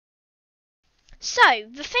So,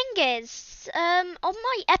 the thing is, on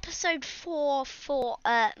my episode 4 for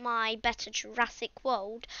my Better Jurassic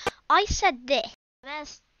World, I said this.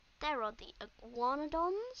 There are the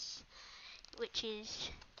Iguanodons, which is...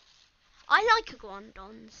 I like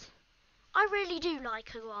Iguanodons. I really do like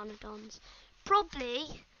Iguanodons.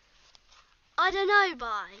 Probably, I don't know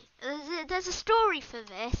why. There's a story for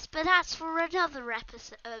this, but that's for another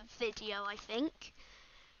episode video, I think.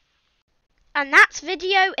 And that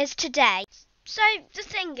video is today. So the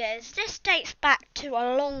thing is, this dates back to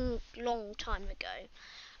a long time ago.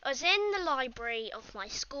 I was in the library of my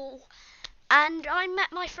school and I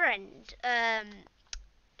met my friend.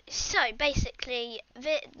 So basically,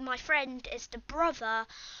 my friend is the brother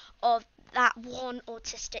of that one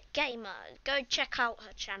autistic gamer. Go check out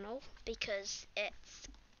her channel because it's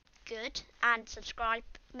good, and subscribe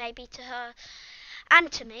maybe to her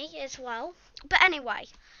and to me as well. But anyway,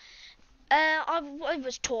 I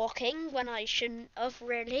was talking when I shouldn't have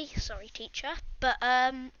really. Sorry, teacher. But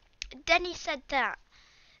then he said that.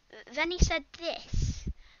 Then he said this.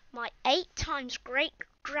 My 8 times great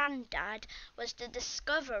granddad was the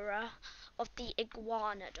discoverer of the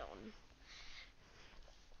Iguanodon.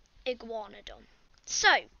 So,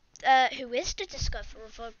 who is the discoverer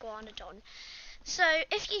of Iguanodon? So,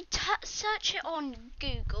 if you search it on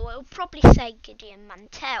Google, it'll probably say Gideon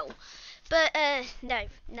Mantell. But no.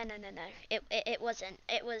 It wasn't.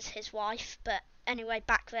 It was his wife. But anyway,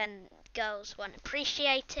 back then girls weren't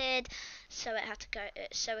appreciated, so it had to go.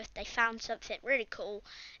 So if they found something really cool,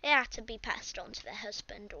 it had to be passed on to their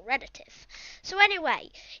husband or relative. So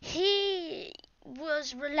anyway, he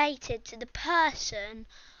was related to the person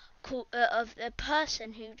of the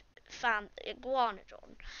person who found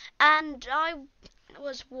Iguanodon, and I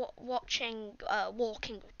was watching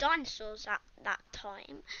Walking with Dinosaurs at that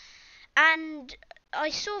time, and I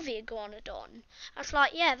saw the Iguanodon. I was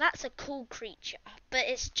like, yeah, that's a cool creature, but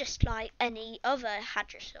it's just like any other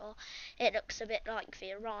hadrosaur. It looks a bit like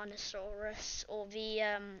the Tyrannosaurus or the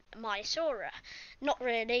Myosaura. Not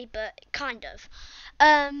really, but kind of.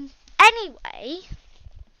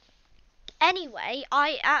 Anyway,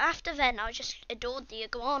 after then I just adored the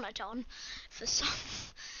Iguanodon for some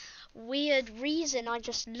weird reason. I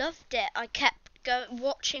just loved it. I kept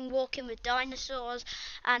watching Walking with Dinosaurs,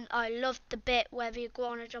 and I loved the bit where the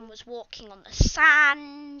Iguanodon was walking on the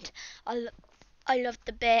sand. I loved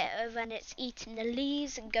the bit of when it's eating the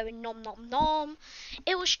leaves and going nom nom nom.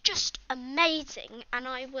 It was just amazing, and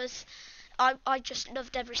I just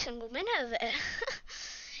loved every single minute of it.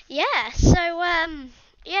 Yeah, so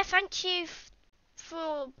yeah, thank you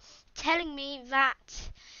for telling me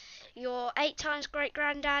that your 8 times great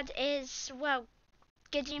granddad is, well,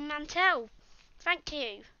 Gideon Mantell. Thank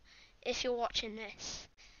you, if you're watching this.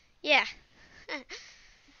 Yeah.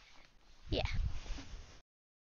 Yeah.